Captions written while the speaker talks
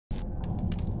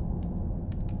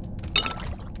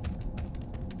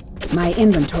My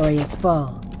inventory is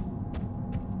full.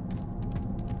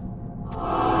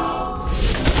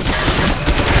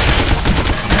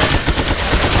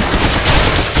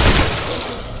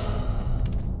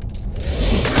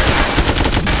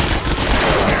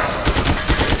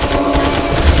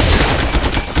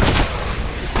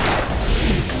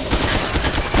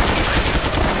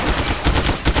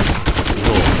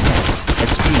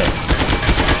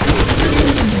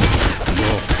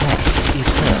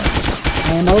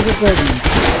 Overburdened.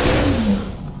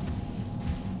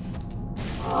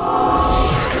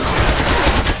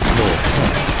 Your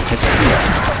pet has fled.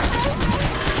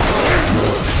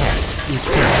 Your pet is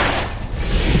dead.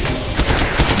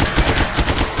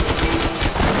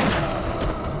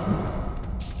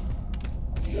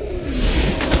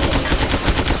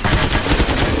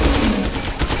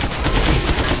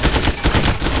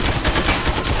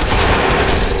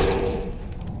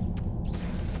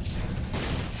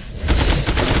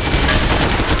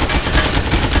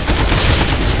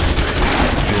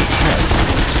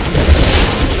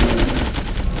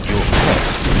 Your pet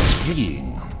is fleeing.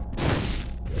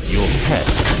 Your pet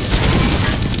is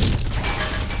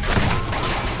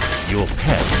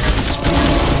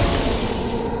fleeing.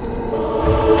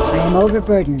 I am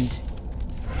overburdened.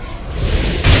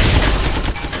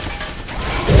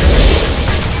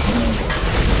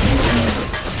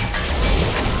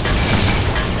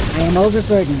 I am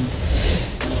overburdened.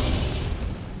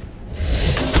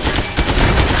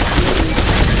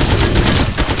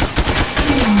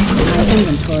 My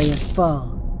inventory is full.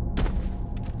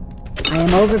 I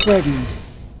am overburdened.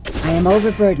 I am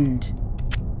overburdened.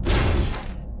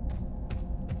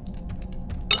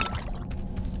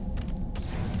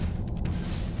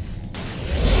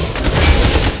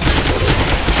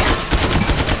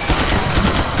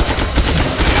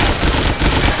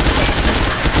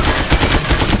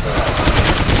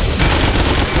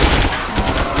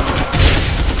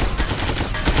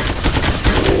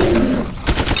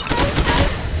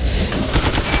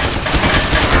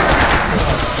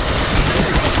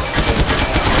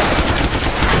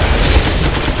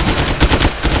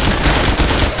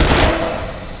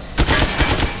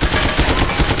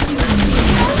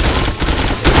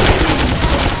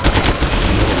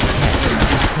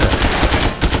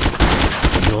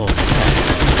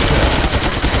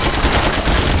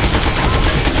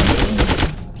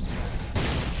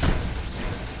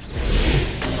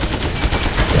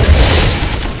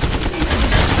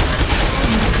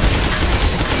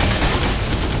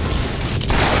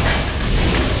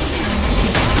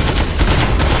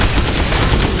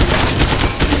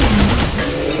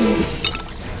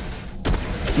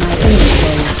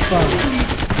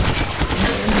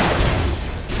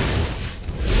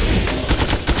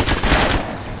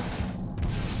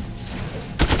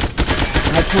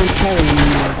 I can't carry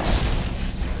anymore.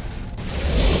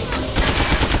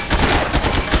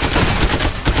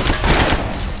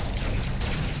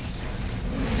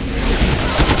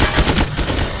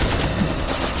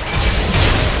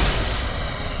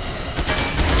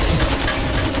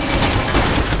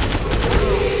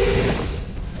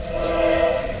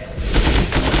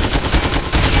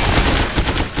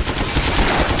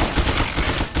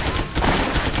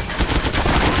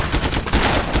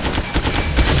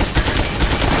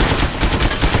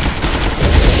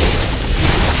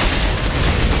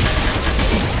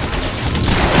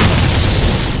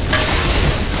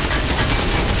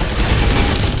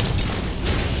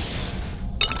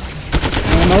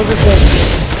 I'm overburdened.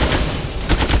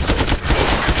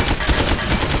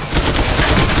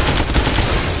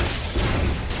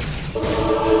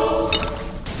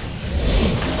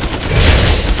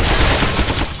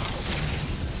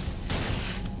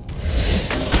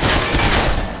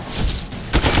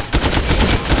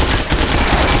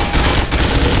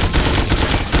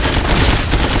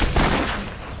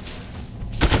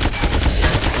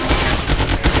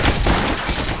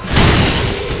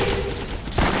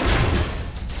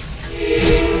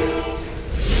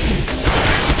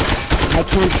 I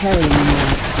can't carry anymore.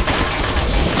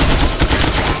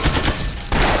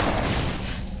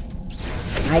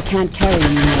 I can't carry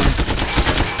anymore.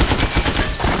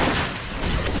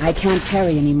 I can't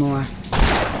carry anymore.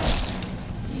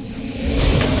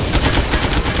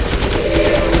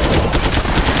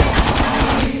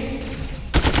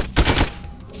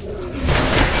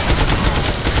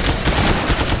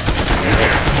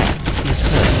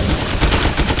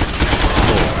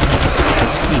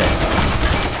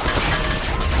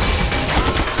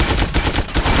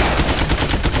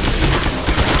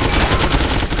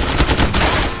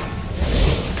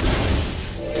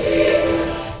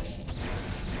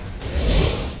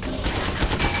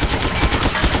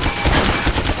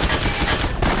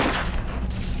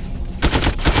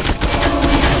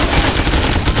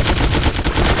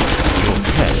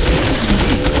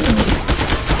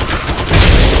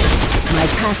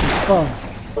 full.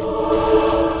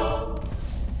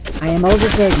 I am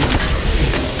overburdened.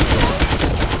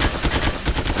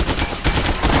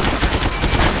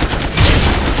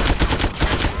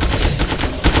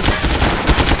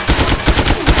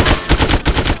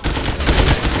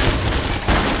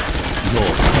 Your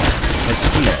pet has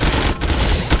fled.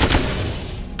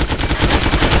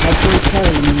 I can't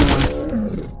carry anymore.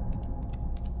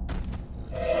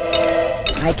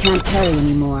 I can't carry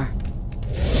anymore.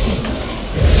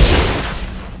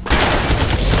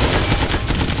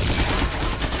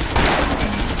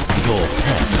 Your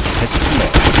pet has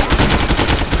fled.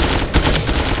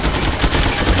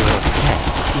 Your pet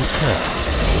is hurt.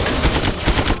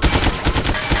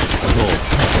 Your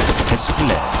pet has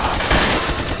fled.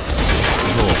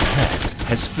 Your pet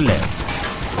has fled.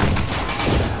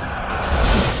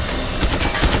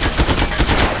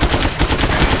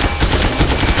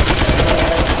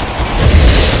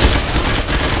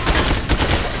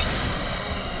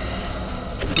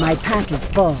 My pack is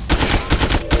full.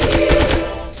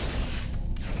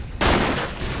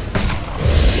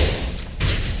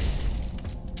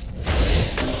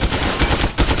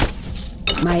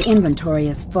 My inventory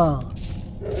is full.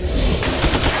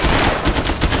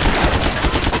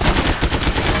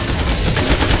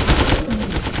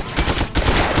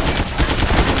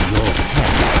 Your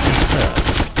pet is hurt.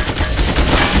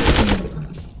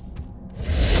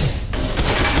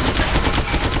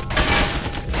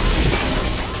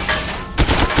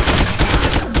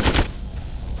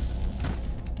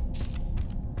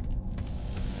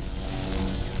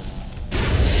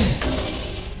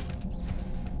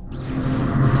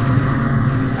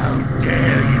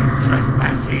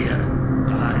 Here,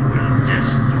 I will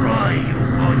destroy you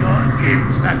for your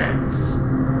insolence.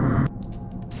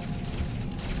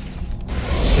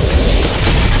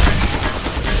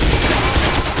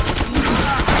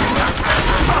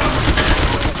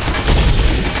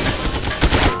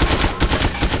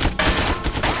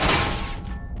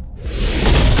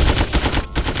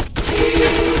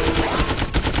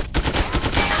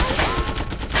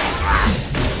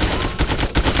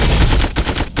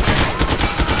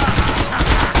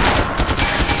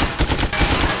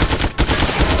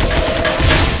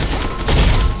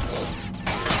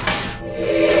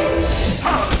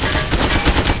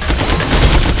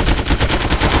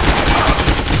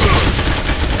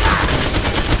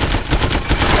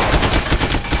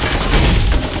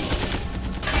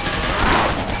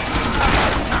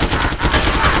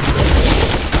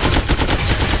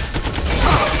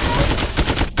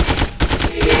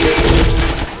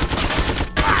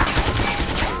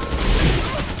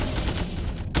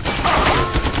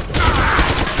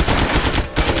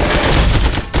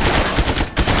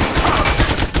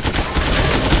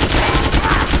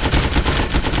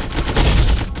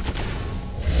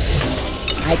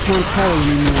 I can't carry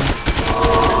anymore.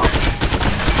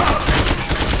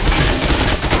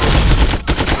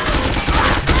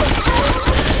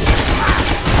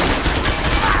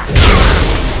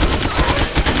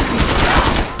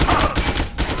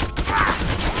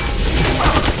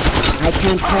 I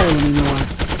can't carry anymore.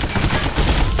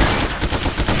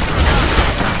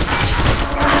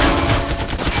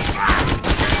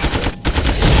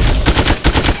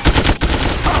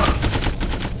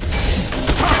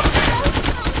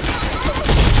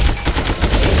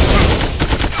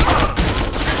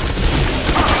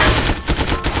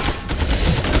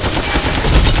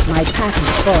 My pack is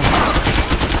full.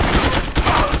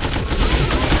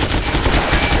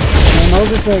 I'm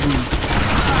overburdened.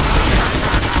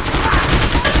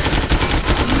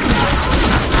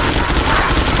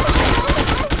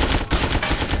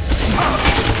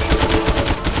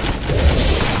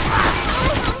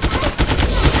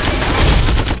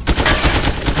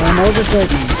 I'm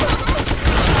overburdened.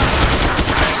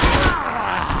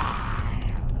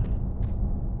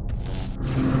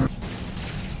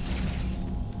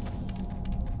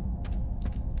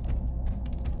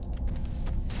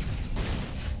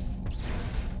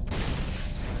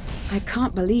 I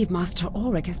can't believe Master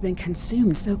Aldric has been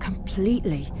consumed so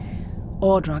completely.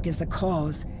 Aldric is the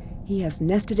cause. He has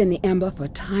nested in the ember for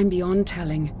time beyond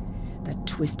telling. The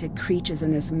twisted creatures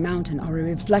in this mountain are a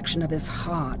reflection of his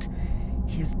heart.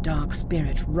 His dark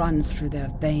spirit runs through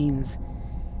their veins.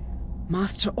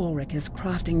 Master Aldric is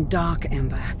crafting dark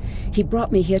ember. He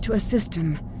brought me here to assist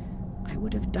him. I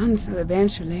would have done so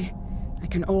eventually. I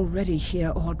can already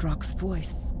hear Aldric's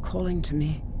voice calling to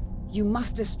me. You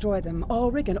must destroy them,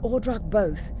 Aldric and Aldric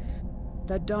both.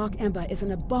 The Dark Ember is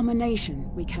an abomination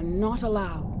we cannot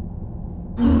allow.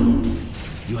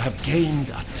 You have gained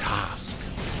a task.